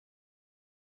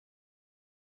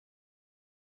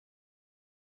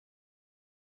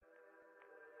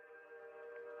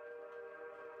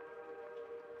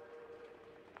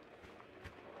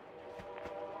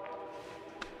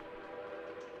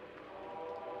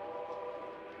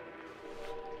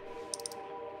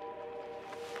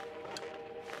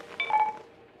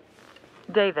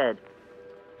David,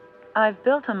 I've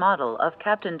built a model of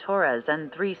Captain Torres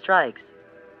and 3 strikes.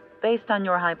 Based on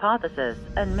your hypothesis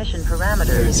and mission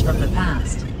parameters from the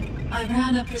past, I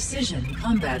ran a precision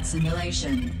combat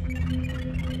simulation.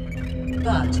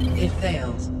 But it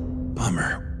failed.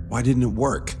 Bummer. Why didn't it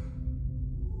work?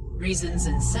 Reasons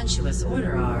in sensuous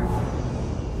order are: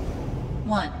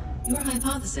 1. Your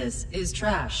hypothesis is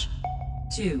trash.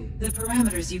 2. The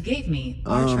parameters you gave me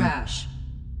are trash.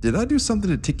 Did I do something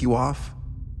to tick you off?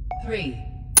 3.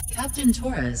 Captain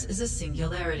Torres is a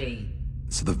singularity.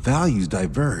 So the values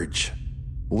diverge.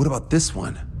 But what about this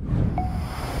one?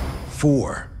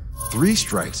 4. 3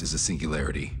 strikes is a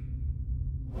singularity.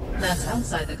 That's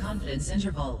outside the confidence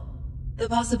interval. The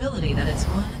possibility that it's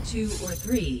 1, 2, or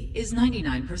 3 is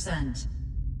 99%.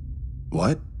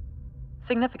 What?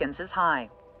 significance is high.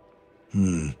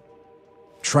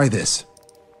 Try this.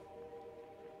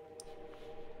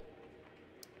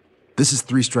 This is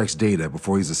 3 Strike's data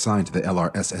before he's assigned to the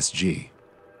LRSSG.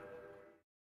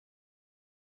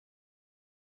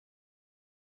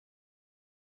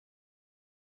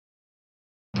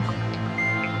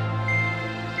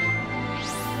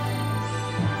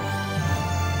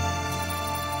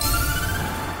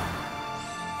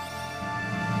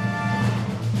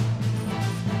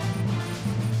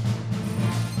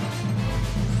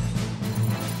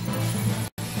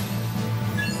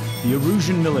 The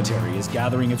Erusian military is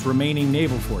gathering its remaining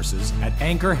naval forces at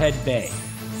Anchorhead Bay.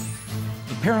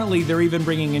 Apparently, they're even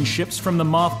bringing in ships from the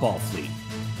Mothball fleet.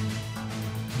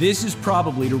 This is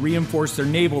probably to reinforce their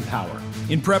naval power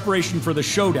in preparation for the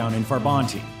showdown in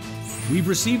Farbanti. We've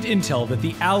received intel that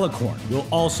the Alicorn will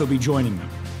also be joining them.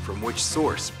 From which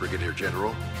source, Brigadier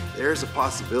General? There's a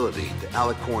possibility the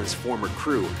Alicorn's former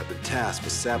crew have been tasked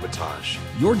with sabotage.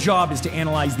 Your job is to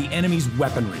analyze the enemy's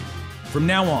weaponry. From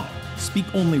now on, speak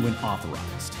only when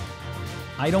authorized.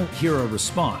 I don't hear a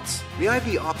response. May I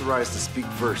be authorized to speak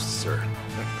first, sir?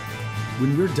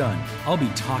 When we're done, I'll be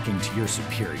talking to your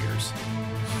superiors.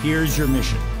 Here's your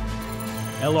mission.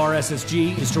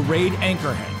 LRSSG is to raid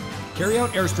Anchorhead, carry out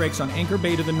airstrikes on Anchor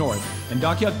Bay to the north and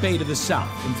Dockyard Bay to the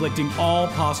south, inflicting all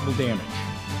possible damage.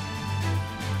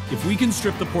 If we can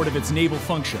strip the port of its naval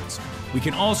functions, we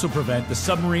can also prevent the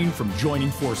submarine from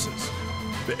joining forces.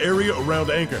 The area around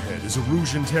Anchorhead is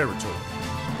Erusian territory.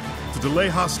 To delay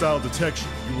hostile detection,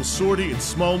 you will sortie in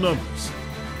small numbers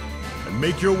and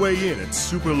make your way in at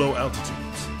super low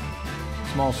altitudes.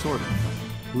 Small sortie.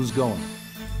 Who's going?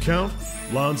 Count,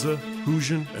 Lanza,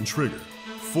 Hujan, and Trigger.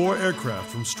 4 aircraft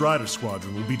from Strider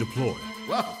Squadron will be deployed.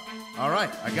 Wow. All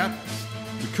right, I got this.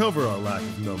 To cover our lack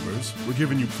of numbers, we're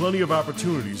giving you plenty of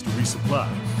opportunities to resupply.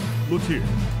 Look here.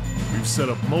 We've set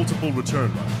up multiple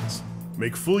return lines.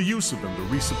 Make full use of them to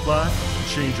resupply and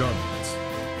change armaments.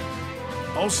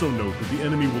 Also note that the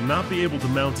enemy will not be able to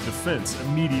mount a defense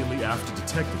immediately after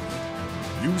detecting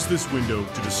them. Use this window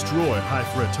to destroy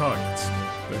high-threat targets.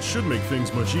 That should make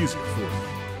things much easier for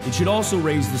you. It should also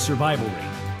raise the survival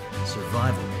rate.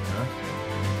 Survival rate,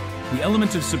 huh? The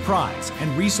element of surprise and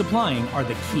resupplying are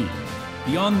the key.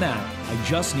 Beyond that, I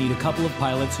just need a couple of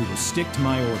pilots who will stick to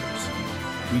my orders.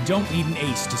 We don't need an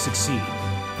ace to succeed.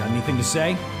 Got anything to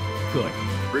say? Good.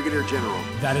 Brigadier General.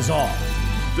 That is all.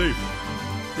 David,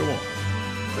 go on.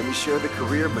 Let me share the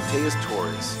career of Mateus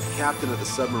Torres, captain of the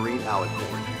submarine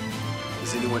Alicorn.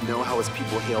 Does anyone know how his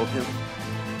people hailed him?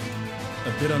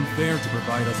 A bit unfair to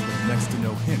provide us with next to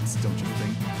no hints, don't you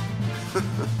think?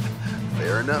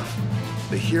 Fair enough.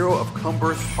 The hero of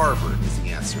Cumberth Harbor is the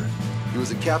answer. He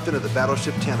was a captain of the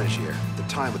battleship Tanager at the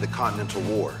time of the Continental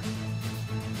War.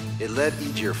 It led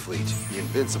Aegir Fleet, the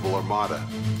Invincible Armada.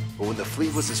 But when the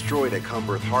fleet was destroyed at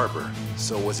Cumberth Harbor,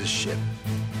 so was his ship.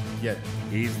 Yet,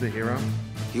 he's the hero?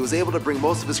 He was able to bring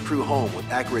most of his crew home with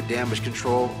accurate damage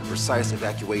control and precise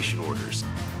evacuation orders.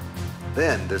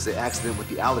 Then there's the accident with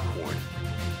the Alicorn.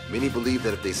 Many believe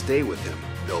that if they stay with him,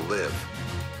 they'll live.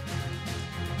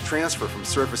 Transfer from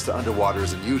surface to underwater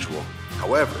is unusual.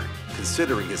 However,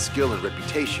 considering his skill and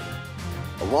reputation,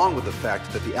 along with the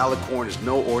fact that the Alicorn is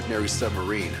no ordinary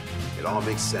submarine, it all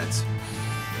makes sense.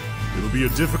 It'll be a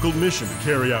difficult mission to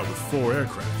carry out with 4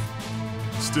 aircraft.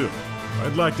 Still,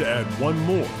 I'd like to add one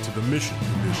more to the mission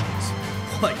conditions.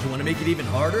 What, you want to make it even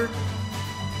harder?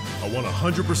 I want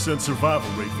 100% survival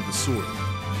rate for the sortie.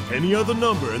 Any other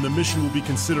number and the mission will be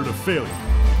considered a failure.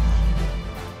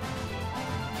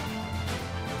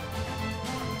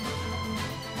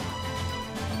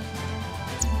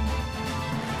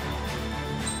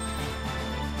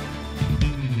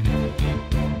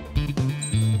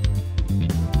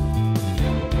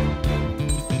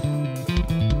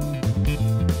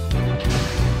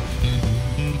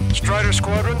 Strider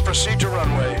Squadron, proceed to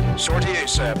runway. Sortie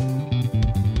ASAP.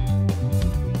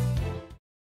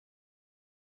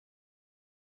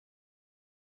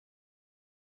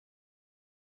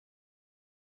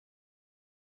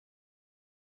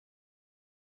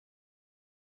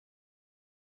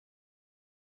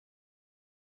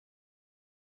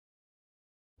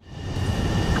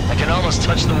 almost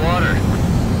touched the water.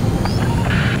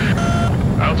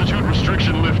 Altitude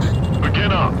restriction lifted.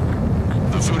 Begin up.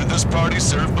 The food at this party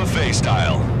served buffet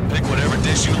style. Pick whatever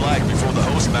dish you like before the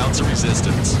host mounts a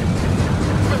resistance.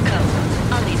 Look up.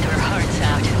 I'll eat their hearts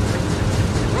out.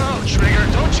 Whoa, Trigger,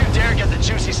 don't you dare get the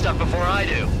juicy stuff before I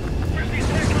do.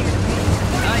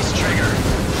 Nice, Trigger.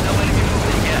 There's no enemy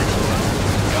movement yet.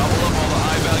 Gobble up all the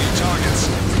high-value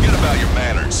targets. Forget about your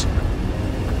manners.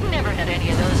 Never had any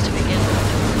of those to begin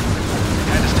with.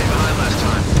 Had to stay behind last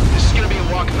time. This is gonna be a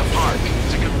walk in the park.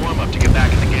 It's a good warm-up to get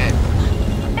back in the game.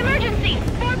 Emergency!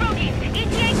 4 bogeys!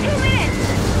 ETA 2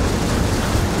 minutes!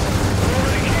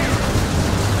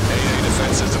 AA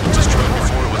defense system was destroyed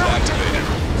before it was activated.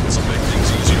 This'll make things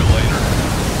easier later.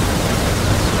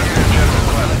 General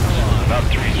Clement, about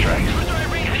 3 strikes.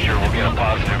 Sure we'll get a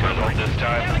positive result this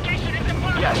time?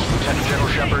 Yes, Lieutenant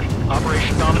General Shepard.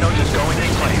 Operation Domino is going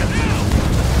as planned.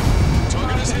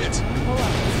 Target is hit.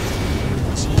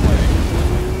 Missile away.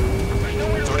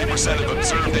 30% of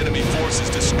observed enemy forces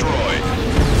destroyed.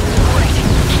 Great.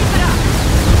 Keep it up.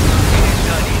 He's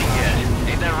not eating yet.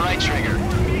 Ain't that right, Trigger?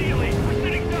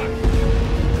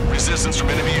 Resistance from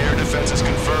enemy air defense is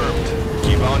confirmed.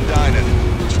 Keep on dining.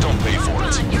 Just don't pay for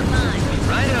it. You're mine.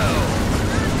 Righto.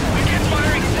 Begin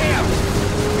firing Sam.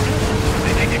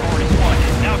 They think they've already won.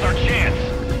 Now's our chance.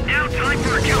 Now time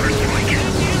for a counterstrike.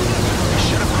 I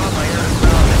should have brought my air and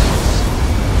ground missiles.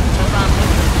 Hold on,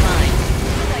 it's fine.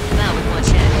 Like that with one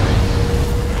hit.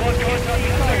 Close contact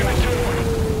is second and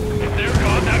 2. If they're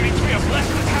gone, that means we have less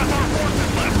than half our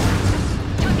forces left.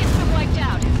 Target's been wiped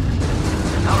out.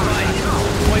 All right.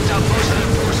 Wiped out most of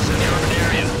their forces in the urban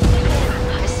area.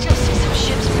 I still see some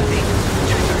ships moving.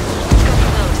 Trigger, let's go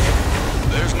for those.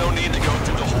 There's no need to go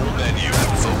through the whole menu.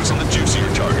 Focus on the juicier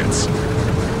targets.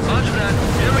 Roger that.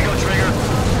 Here we go, Trigger.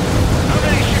 How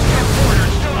many ships are forward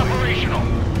are still operational?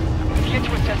 The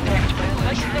intuit test damage, but it's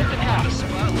less than half.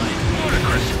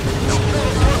 Ludicrous. No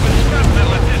total corporate scrap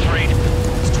metal at this rate.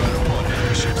 Strider 1,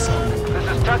 enemy ships up. This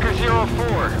is Tucker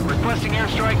 04, requesting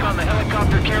airstrike on the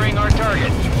helicopter carrying our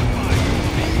target.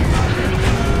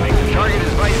 Target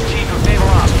is Vice Chief of Naval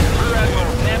Ops, Rear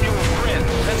Admiral Samuel Prin,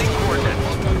 sending coordinates.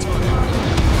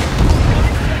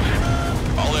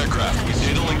 All aircraft, we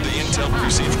data link the intel we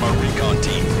received from our recon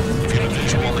team. If you have a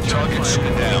visual on the target, shoot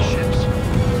it down.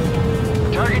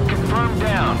 Target confirmed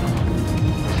down.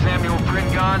 With Samuel Prin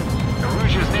gone,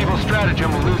 Aruja's naval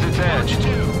stratagem will lose its edge.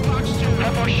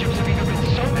 Half our ships have either been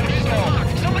so stalled.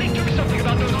 Somebody do something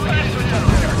about those bastards out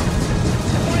there.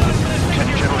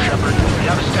 Lieutenant General Shepard, we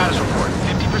have a status report.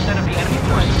 50% of the enemy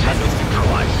forces have been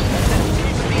neutralized.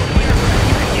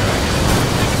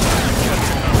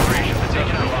 Operation that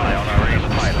doesn't rely on our ace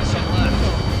pilots.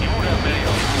 You won't have many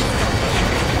of them.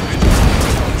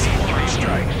 3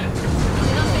 strikes.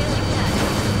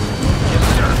 Yes,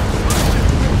 sir.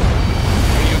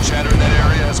 Radio chatter in that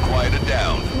area has quieted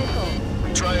down.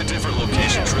 Try a different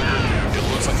location, Trigger. It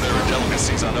looks like there are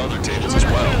delicacies on other tables as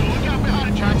well.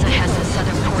 Johnson has the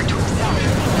southern port to himself.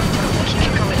 Don't think he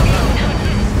can go it alone.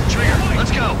 Trigger,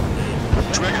 let's go.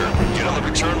 Trigger, get on the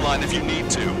return line if you need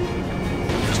to.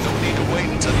 There's no need to wait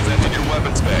until you've emptied your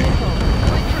weapons bay.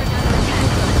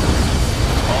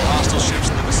 All hostile ships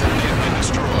in the vicinity have been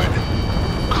destroyed.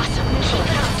 Awesome. Keep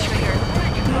it up, Trigger.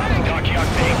 Dockyard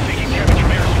Bay taking damage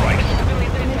from airstrikes.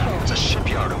 It's a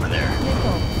shipyard over there.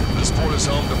 This port is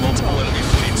home to multiple enemy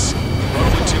fleets.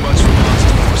 Probably too much for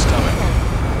monsters to stomach.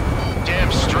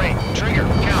 Damn straight. Trigger,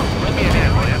 count. Let me in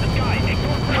hand, will ya?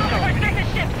 Our second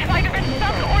ships have either been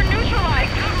sunk or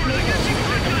neutralized!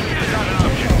 It's not an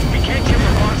option. We can't give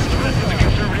the boss the rest of the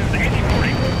conservatives any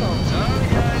warning. Sorry,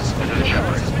 guys. This is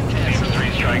Shepard. Team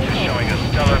 3 strikes is showing a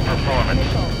stellar performance.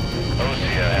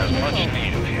 Osea has much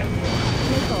need of you.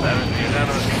 That is the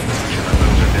unanimous conclusion of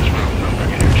those in this room,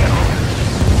 Brigadier General.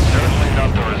 Certainly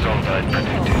not the result I'd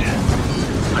predicted.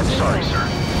 I'm sorry, sir.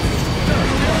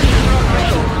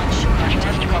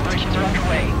 Rescue operations are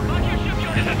underway.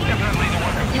 This is definitely the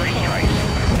one from 3 strikes.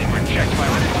 They were checked by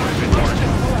reporters in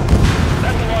Oregon.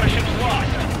 That's a lot of ships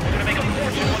lost. We're gonna make a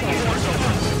fortune once the war's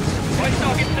over. Why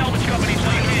stock and salvage companies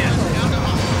like his?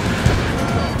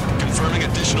 Confirming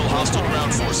additional hostile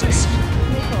ground forces.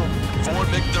 4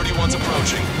 MiG-31s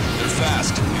approaching. They're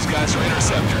fast. These guys are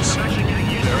interceptors.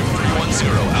 Bearing 310,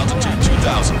 altitude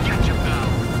 2000. This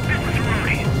is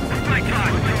Rudy. Right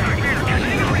time.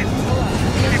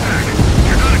 Stay back.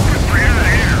 You're not equipped for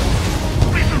air-to-air.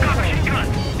 We still got machine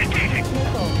guns. Engaging.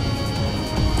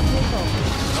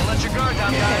 Don't let your guard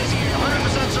down, guys.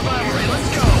 100% survival rate. Let's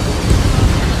go.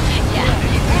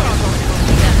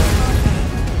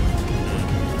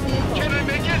 Can I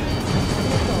make it?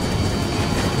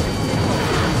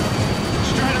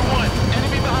 Strider 1,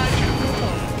 enemy behind you.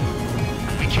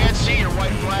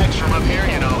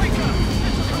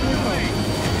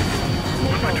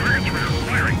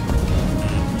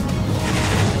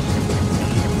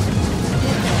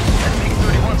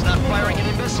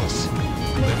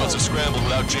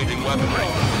 changing weaponry.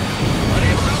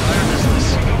 Unable to fire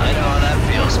missiles. I know how that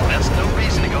feels, but that's no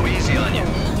reason to go easy on you.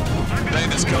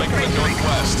 Bandits coming from the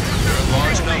northwest. They're in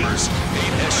large numbers.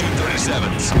 8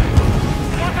 Su-37s.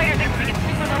 Warfighters exiting at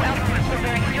super low altitudes for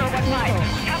bearing 015.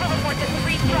 Capital reports that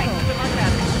 3 strikes is among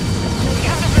them. We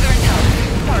have no further intel.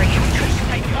 Sorry, we couldn't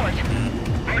sight port.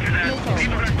 Roger that.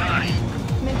 People are by.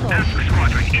 Ask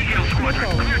Squadron, EGL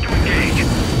Squadron, clear to engage.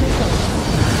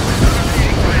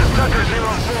 Tucker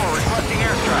 04 requesting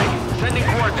airstrike. Sending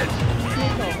coordinates.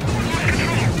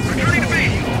 Returning to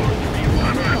base.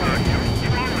 I'm right about you. You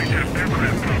always have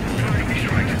aircraft problems trying to be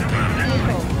strikes around.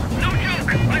 No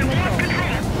joke. I have lost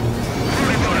control.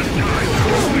 Only bonus time.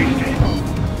 Wasted.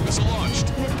 Missile launched.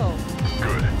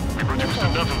 Good. We reduced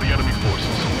enough of the enemy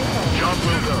forces. Job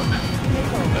well done.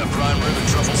 That prime rib and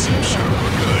truffle soup sure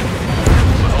were good.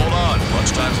 But hold on,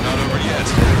 lunchtime's not over yet.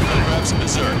 Gotta grab some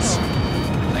desserts.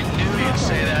 I knew you'd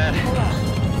say that.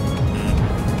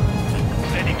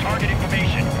 Sending target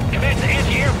information. Commence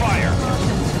anti-air fire.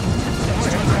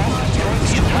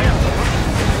 The entire force.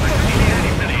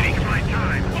 Eliminating my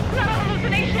time. It's not a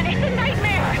hallucination, it's a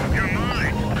nightmare! Your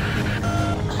mind.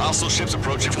 Hostile ships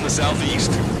approaching from the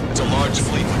southeast. It's a large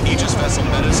fleet with Aegis vessel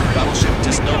Metis and battleship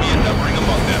Dysnomia numbering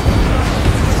among them.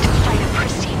 Fight a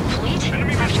pristine fleet?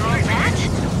 After all that?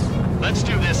 Let's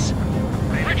do this.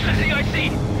 Reach the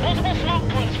CIC. Multiple smoke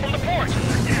plumes from the port.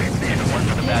 If it weren't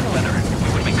for the bad weather, we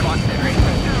would have been caught in there.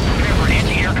 Prepare for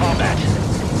anti-air combat.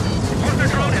 Partner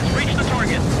drone has reached the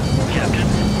target. Captain,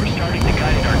 we're starting the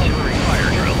guided artillery fire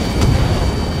drill.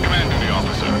 Command to the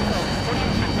officer. What do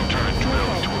you think will turn a drill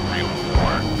into a real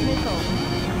war?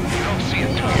 You don't see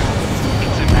it, do you?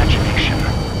 It's imagination.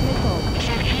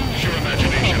 So use your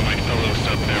imagination, my fellow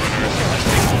submariners. This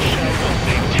single shell will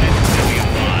save 10 million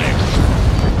lives.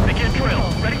 Begin drill.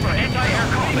 Ready for anti-air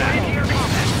combat.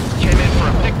 Came in for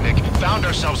a picnic, found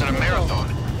ourselves in a marathon.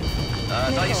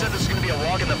 I thought you said this was going to be a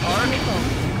walk in the park?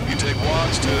 You take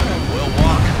walks to, well,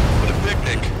 walk. But a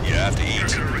picnic, you have to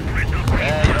eat. You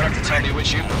don't have to tell me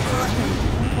which you prefer.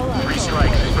 3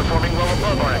 strikes, performing well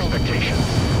above our expectations.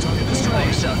 Oh,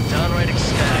 you sound downright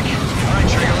ecstatic. All right,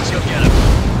 Trigger, let's go get him.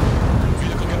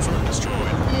 Vehicle confirmed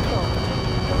destroyed.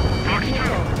 Fox 2.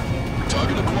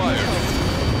 Target acquired.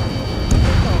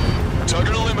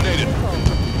 Target eliminated.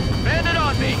 Bandit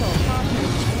on me.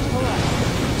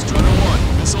 Strider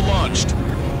 1, missile launched.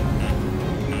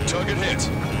 Target hit.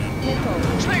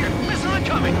 Trigger, missile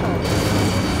incoming.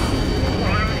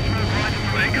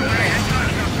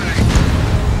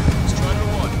 Strider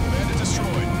 1, bandit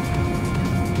destroyed.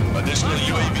 Additional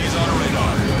UAVs on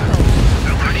radar.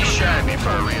 They're pretty shabby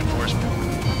for a reinforcement.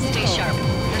 Stay sharp.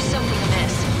 There's something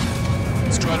amiss.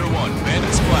 Strider 1,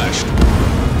 bandit splashed.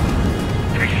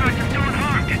 3 strikes are still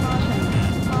unharmed.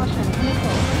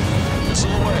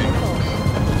 Missile away.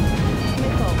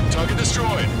 Target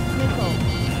destroyed.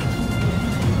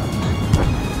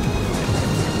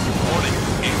 Warning,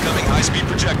 incoming high-speed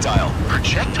projectile.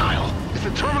 Projectile? It's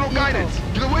the terminal guidance.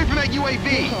 Get away from that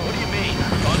UAV. What do you mean?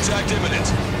 Contact imminent.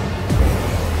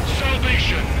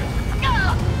 Salvation.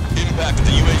 Impact at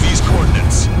the UAV's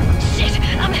coordinates. Shit,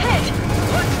 I'm hit!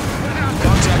 What?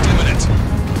 Contact imminent.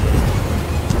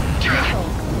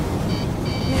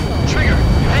 Trigger,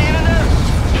 you hanging in there?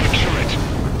 Picture it.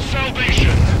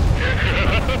 Salvation.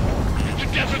 The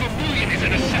death of a million is a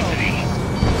necessity.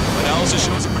 Analysis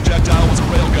shows the projectile was a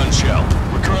railgun shell.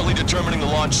 We're currently determining the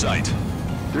launch site.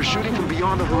 They're shooting from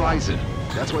beyond the horizon.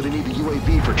 That's why they need the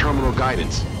UAV for terminal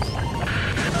guidance.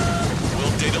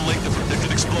 We'll data link the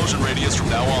predicted explosion radius from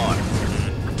now on.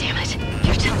 Damn it,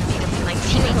 you're telling me to leave my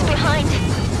teammates behind?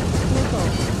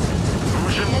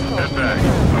 Fusion, head back.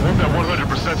 I want that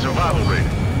 100% survival rate.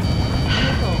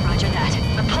 Roger that.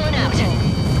 I'm pulling out.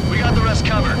 We got the rest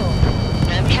covered.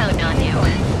 I'm counting on you.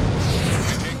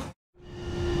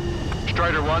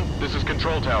 Strider 1, this is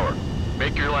Control Tower.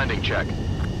 Make your landing check.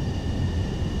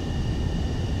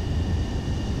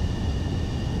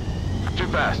 Too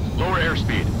fast. Lower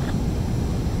airspeed.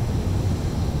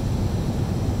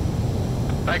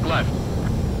 Back left.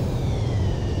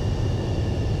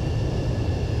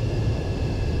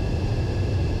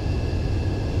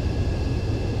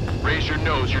 Raise your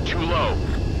nose, you're too low.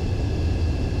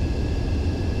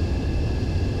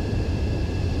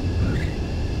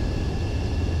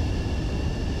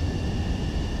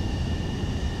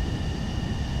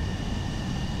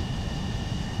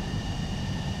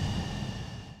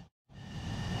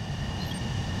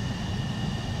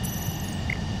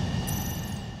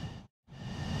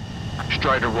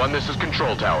 Strider 1, this is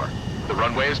Control Tower. The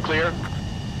runway is clear?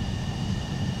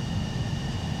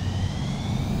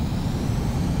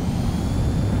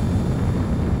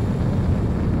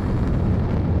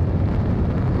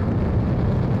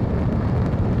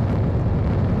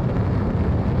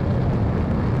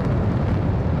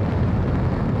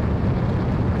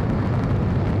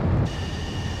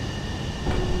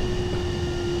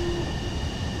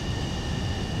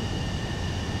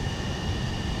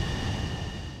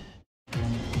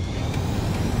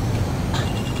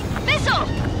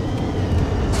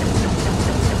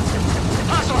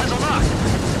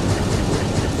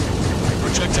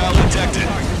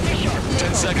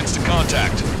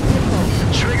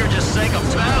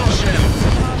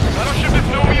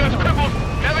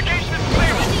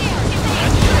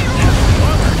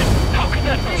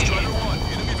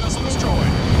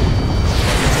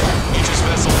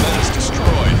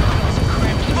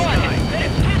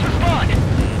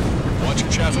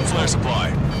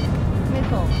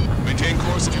 Maintain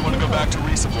course if you want to go back to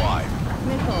resupply.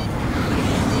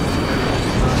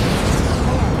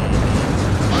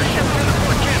 Our ship to the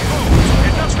port can't move.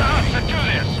 It's up to us to do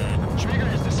this. Trigger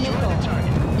has destroyed the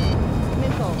target.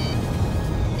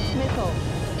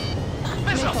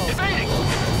 Missile! Evading!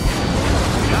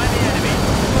 Behind the enemy.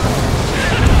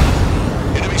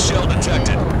 Enemy shell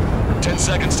detected. 10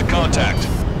 seconds to contact.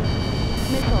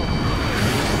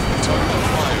 Target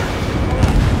acquired.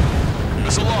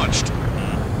 Missile launched.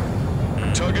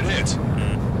 Target hit.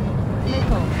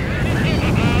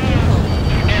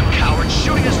 Damn cowards,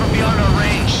 shooting us from beyond our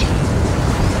range.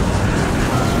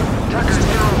 Tucker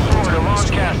 04 to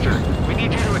Launchcaster. We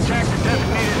need you to attack the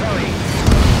designated heli.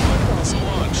 Missile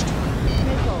launched.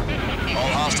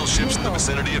 All hostile ships in the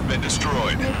vicinity have been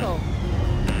destroyed.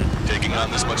 Taking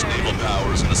on this much naval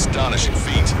power is an astonishing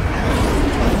feat.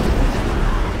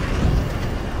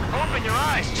 Open your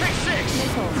eyes, check 6!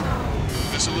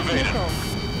 Missile evaded.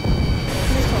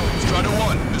 Strider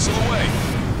 1, missile away.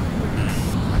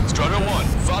 Strider 1,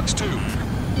 Fox 2.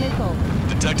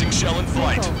 Detecting shell in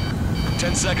flight.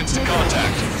 10 seconds to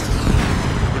contact.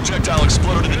 Projectile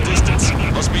exploded in the distance.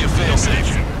 Must be a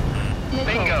failsafe.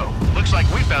 Bingo! Looks like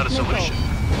we found a solution.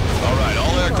 Alright,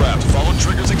 all aircraft, follow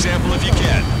Trigger's example if you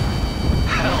can.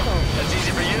 Hell, that's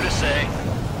easy for you to say.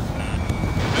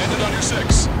 Bandit on your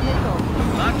 6.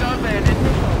 Locked on Bandit.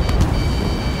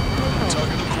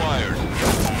 Target acquired.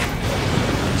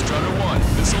 Strider 1,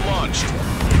 missile launched.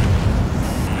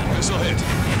 Missile hit.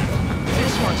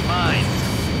 This one's mine.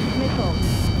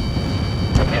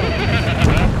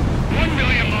 1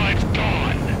 million lives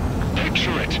gone.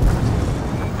 Picture it.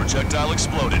 Projectile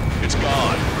exploded. It's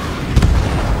gone.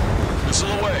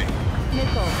 Missile away.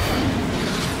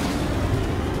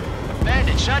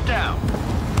 Bandit shut down.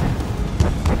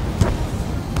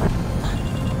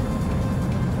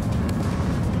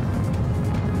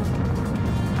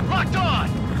 Locked on.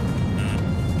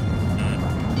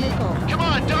 Come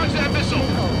on, dodge that missile.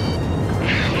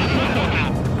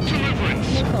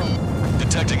 Deliverance.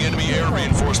 Detecting enemy air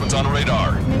reinforcements on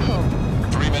radar.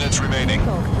 3 minutes remaining.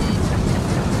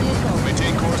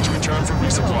 Maintain course to return for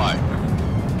resupply.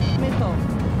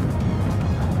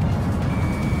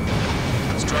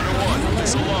 Strider 1,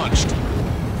 missile launched.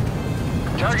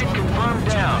 Target confirmed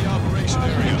down.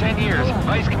 In 10 years,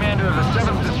 Vice Commander of the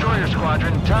 7th Destroyer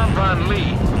Squadron, Tom Von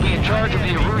Lee, will be in charge of the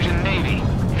Erusian Navy.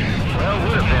 Well,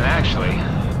 would have been, actually.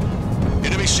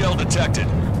 Enemy shell detected.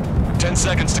 10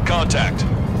 seconds to contact.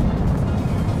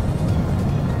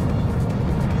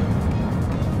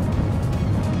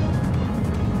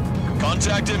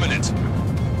 Contact imminent.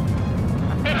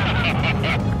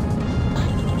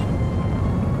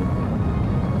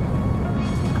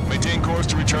 Maintain course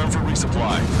to return for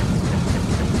resupply.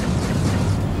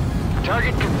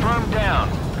 Target confirmed down.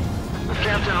 With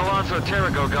Captain Alonso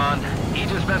Terrigo gone,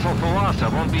 Aegis vessel Thalassa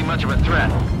won't be much of a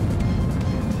threat.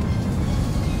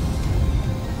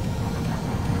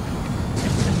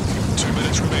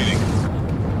 Remaining.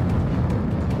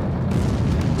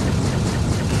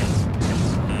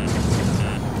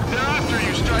 They're after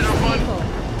you, Strider 1.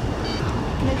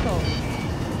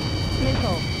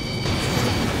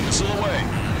 Missile away.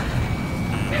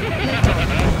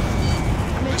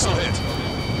 Missile hit.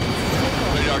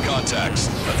 Radar contacts.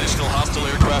 Additional hostile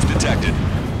aircraft detected.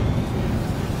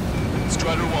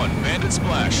 Strider 1, bandit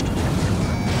splashed.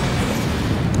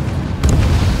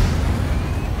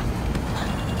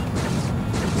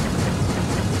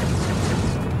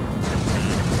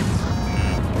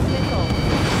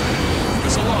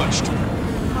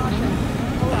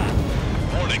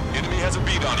 Warning, enemy has a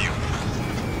bead on you.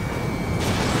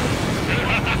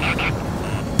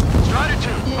 Strider 2,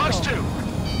 Fox 2.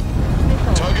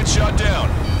 Target shot down.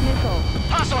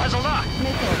 Hostile has a lock.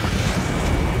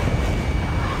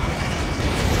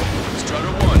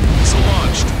 Strider 1, missile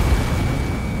launched.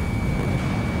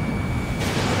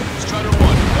 Strider 1,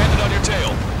 bandit on your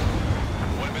tail.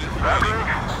 1 minute remaining.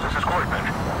 This is Quartman.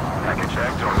 Package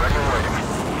checked on regular waiting.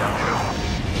 Down 2.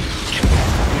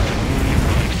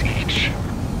 Each.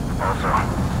 Also,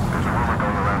 there's a rumor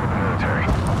going around with the military.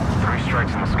 3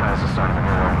 strikes in the sky is a sign of a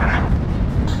new omen.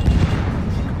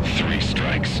 3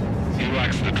 strikes? He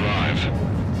lacks the drive.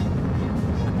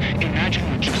 Imagine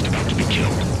we're just about to be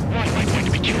killed. Why am I going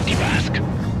to be killed, you ask?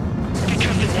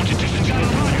 Because they wanted to send out a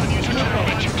lie on you to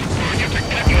torment you, to burn you, to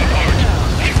cut you apart.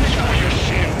 This is for your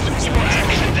sins, your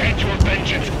actions, and your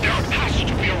vengeance. There has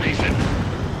to be a reason.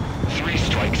 3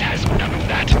 strikes has none of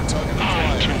that. I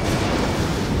do.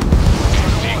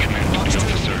 See, commanding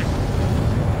officer.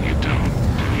 You don't,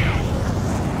 do you?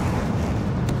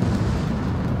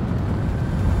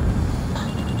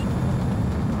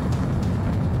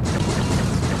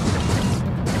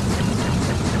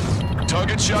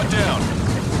 Target shot down.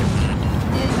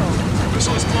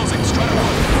 Missile is closing. Strider 1,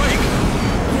 break!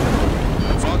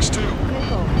 Fox 2.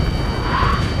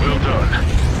 Well done.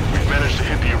 We've managed to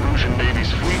hit the Erusian Navy's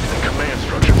fleet and command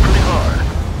structure pretty hard.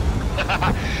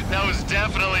 That was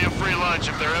definitely a free lunch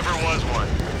if there ever was one.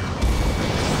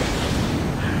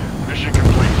 Mission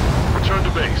complete. Return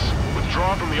to base.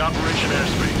 Withdraw from the operation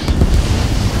airspace.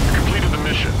 You completed the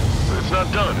mission, but it's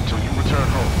not done until you return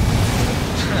home.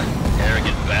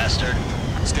 Arrogant bastard.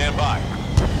 Stand by.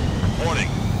 Warning.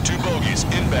 2 bogies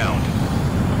inbound.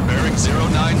 Bearing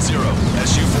 090.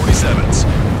 SU-47s.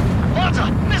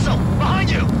 Malta! Missile! Behind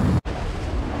you!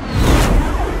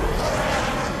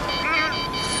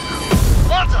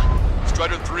 Malta!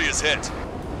 Strider 3 is hit.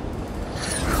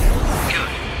 Good.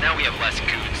 Now we have less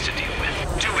goons to deal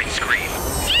with. Do it, Scream!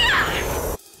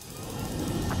 Yeah!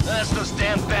 That's those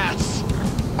damn bats!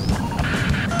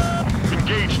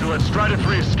 Engage to let Strider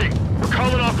 3 escape. We're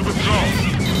calling off the withdrawal.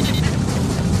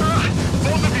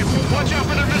 Both of you, watch out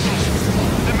for their missiles!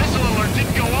 The missile alert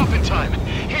didn't go off in time.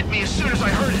 Hit me as soon as I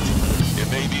heard it. It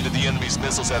may be that the enemy's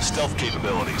missiles have stealth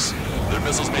capabilities. Their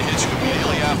missiles may hit you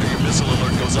immediately after your missile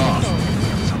alert goes off.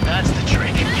 So that's the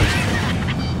trick.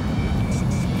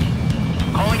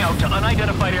 Calling out to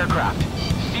unidentified aircraft.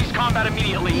 Cease combat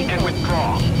immediately and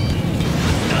withdraw.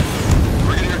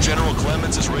 Brigadier General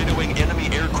Clemens is radioing enemy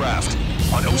aircraft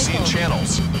on Ocean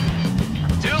channels.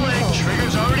 Too late.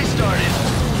 Trigger's already started.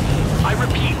 I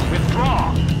repeat,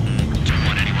 withdraw. Don't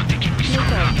want anyone thinking we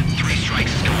screwed up. 3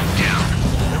 strikes is going down.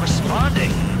 They're responding.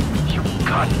 You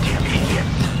goddamn idiots.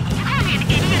 You call me an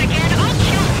idiot again, I'll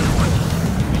kill you!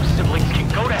 You siblings can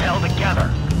go to hell together.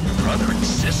 Brother and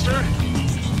sister?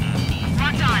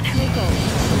 Locked on.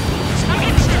 Smoke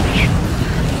instantly.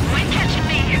 Wind catching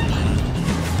me.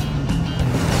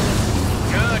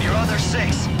 Good, you're on their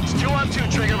 6. It's 2 on 2,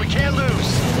 Trigger. We can't lose.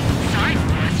 Sorry,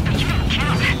 wuss, but you don't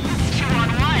count. It's 2 on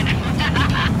 1.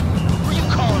 Who are you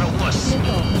calling a wuss?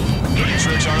 Dirty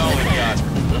tricks aren't all we got.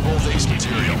 They're both ace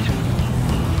material.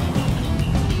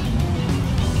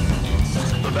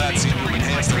 The bats seem to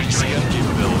enhance their ECM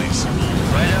capabilities.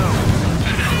 Righto.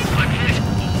 I'm hit.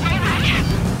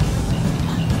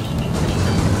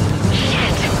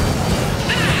 Shit!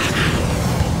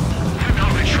 I'm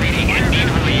not retreating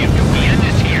immediately if we end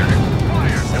this here.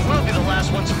 Fire, and we'll be the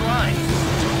last ones flying.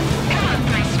 Come on,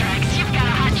 3 strikes. You've got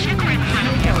a hot chick right in front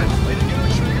of you. Way to go,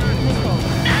 Trigger.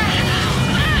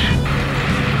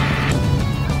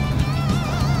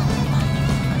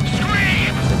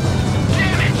 Scream!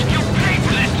 Damn it! You paid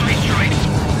for this 3 strikes!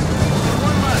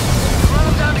 One left. Run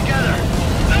them down together.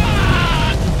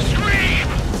 Ah! Scream!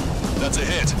 That's a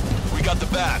hit. We got the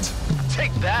bat.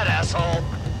 Take that, asshole!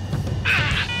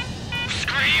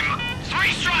 Scream!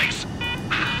 3 strikes!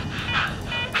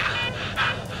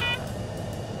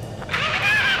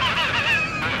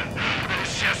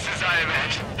 It's just as I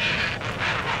imagined. No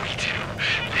matter what we do,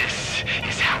 this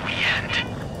is how we end.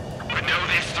 But know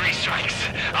this, 3 strikes.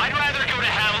 I'd rather go to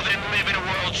hell than live in a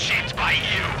world shaped by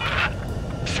you.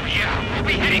 So yeah, we'll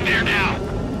be heading there now.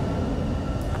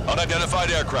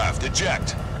 Unidentified aircraft,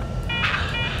 eject.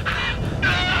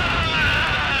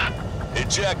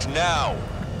 Eject now.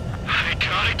 I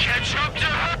gotta catch up to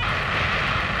her.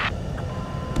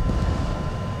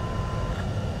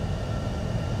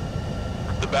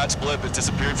 The bat's blip has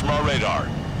disappeared from our radar.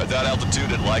 At that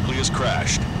altitude, it likely has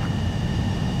crashed.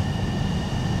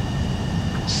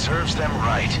 Serves them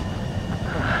right.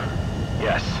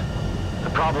 Yes. The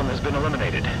problem has been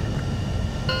eliminated.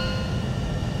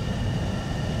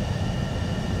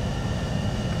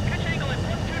 Pitch angle at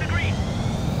 +2 degrees.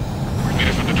 Meet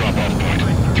us at the drop-off point.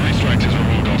 3 strikes has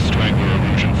removed all Strangler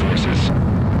Erusian forces.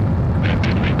 That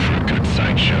did make for a good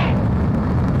sideshow.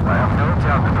 I have no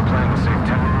doubt that the plan will save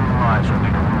 10 million lives from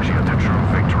leading Erusia to true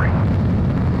victory.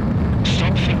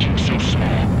 Stop thinking so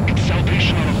small. It's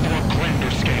salvation on a far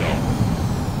grander scale.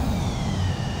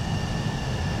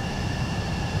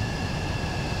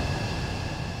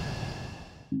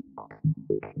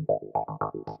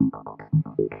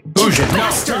 Fusion, no,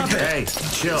 stop it! Hey,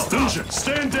 chill. Fusion,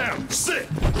 stand down! Sit!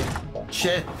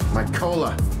 Shit, my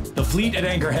cola. The fleet at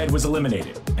Anchorhead was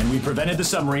eliminated, and we prevented the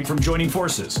submarine from joining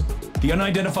forces. The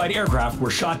unidentified aircraft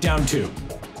were shot down too.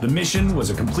 The mission was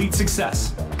a complete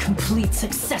success. Complete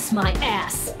success, my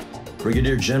ass.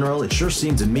 Brigadier General, it sure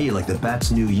seemed to me like the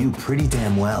bats knew you pretty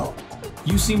damn well.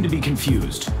 You seem to be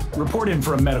confused. Report in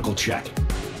for a medical check.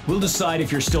 We'll decide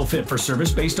if you're still fit for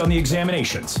service based on the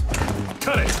examinations.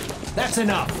 Cut it! That's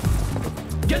enough.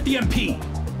 Get the MP.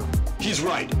 He's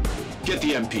right. Get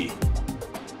the MP.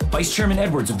 Vice Chairman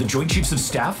Edwards of the Joint Chiefs of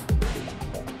Staff?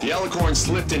 The Alicorn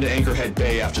slipped into Anchorhead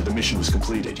Bay after the mission was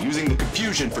completed, using the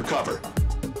confusion for cover.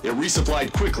 It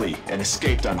resupplied quickly and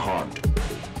escaped unharmed.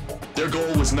 Their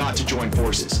goal was not to join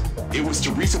forces. It was to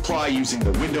resupply using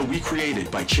the window we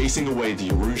created by chasing away the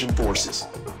Erusian forces.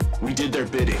 We did their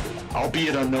bidding,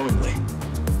 albeit unknowingly.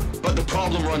 But the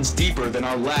problem runs deeper than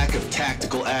our lack of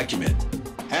tactical acumen.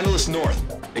 Analyst North,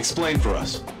 explain for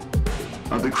us.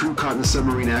 Of the crew caught in the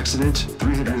submarine accident,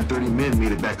 330 men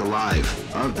made it back alive.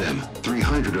 Of them,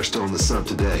 300 are still in the sub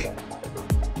today.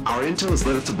 Our intel has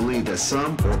led us to believe that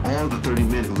some or all of the 30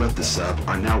 men who left the sub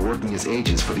are now working as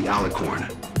agents for the Alicorn.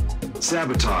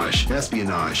 Sabotage,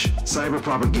 espionage, cyber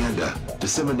propaganda,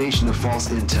 dissemination of false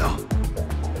intel.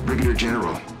 Brigadier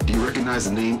General, do you recognize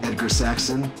the name Edgar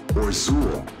Saxon, or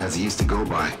Zool, as he used to go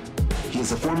by? He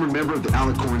is a former member of the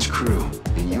Alicorn's crew,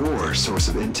 and your source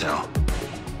of intel.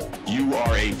 You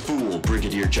are a fool,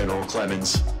 Brigadier General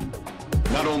Clemens.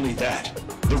 Not only that,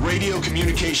 the radio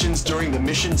communications during the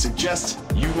mission suggest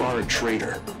you are a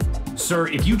traitor. Sir,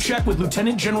 if you check with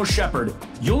Lieutenant General Shepard,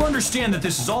 you'll understand that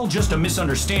this is all just a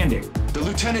misunderstanding. The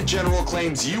Lieutenant General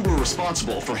claims you were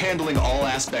responsible for handling all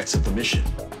aspects of the mission.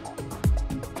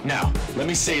 Now, let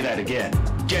me say that again.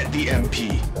 Get the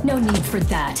MP. No need for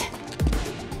that.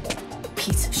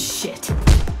 Piece of shit.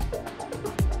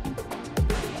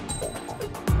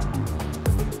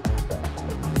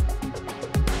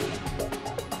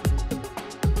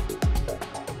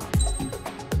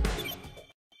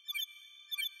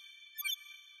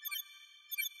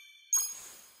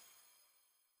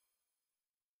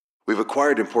 We've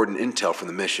acquired important intel from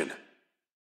the mission.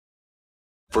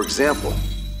 For example,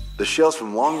 the shells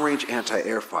from long-range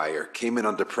anti-air fire came in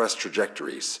on depressed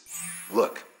trajectories.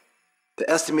 Look, the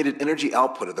estimated energy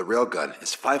output of the railgun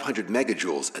is 500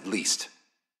 megajoules at least.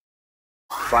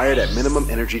 Fired at minimum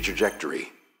energy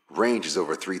trajectory, range is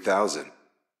over 3,000.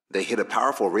 They hit a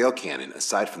powerful rail cannon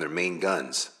aside from their main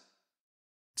guns.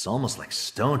 It's almost like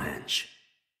Stonehenge.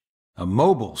 A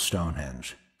mobile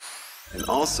Stonehenge. And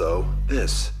also,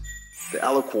 this. The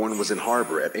Alicorn was in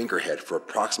harbor at Anchorhead for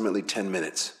approximately 10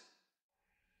 minutes.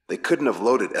 They couldn't have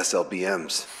loaded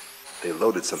SLBMs. They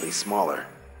loaded something smaller.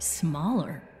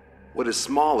 Smaller? What is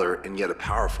smaller and yet a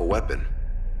powerful weapon?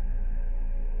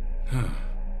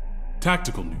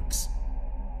 Tactical nukes.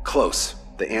 Close.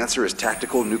 The answer is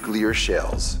tactical nuclear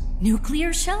shells.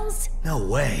 Nuclear shells? No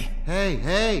way.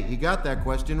 Hey, he got that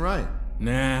question right.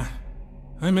 Nah,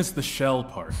 I missed the shell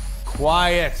part.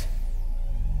 Quiet!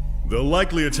 They'll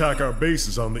likely attack our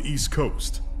bases on the East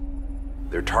Coast.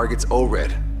 Their target's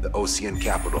ORED, the Ocean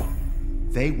capital.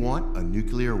 They want a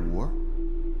nuclear war?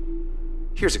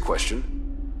 Here's a question.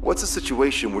 What's a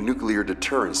situation where nuclear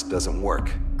deterrence doesn't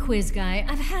work? Quiz guy,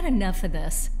 I've had enough of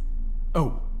this.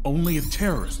 Oh, only if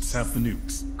terrorists have the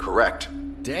nukes. Correct.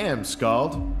 Damn,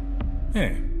 Scald.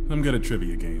 Hey, I'm good at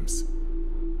trivia games.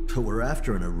 But we're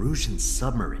after an Erusian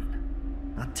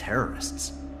submarine, not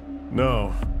terrorists.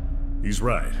 No, he's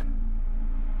right.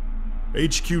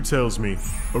 HQ tells me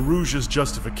Erusia's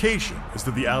justification is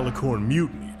that the Alicorn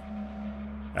mutinied.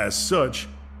 As such,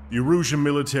 the Erusian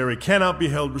military cannot be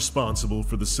held responsible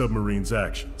for the submarine's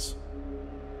actions.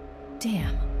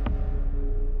 Damn.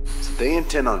 So they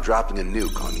intend on dropping a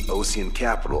nuke on the Ocean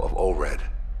capital of ORED.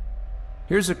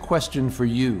 Here's a question for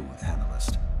you,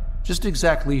 analyst. Just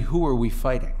exactly who are we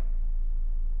fighting?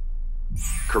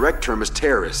 Correct term is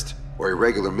terrorist, or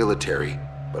irregular military,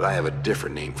 but I have a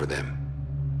different name for them.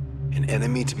 An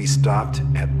enemy to be stopped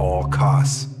at all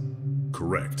costs.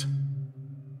 Correct.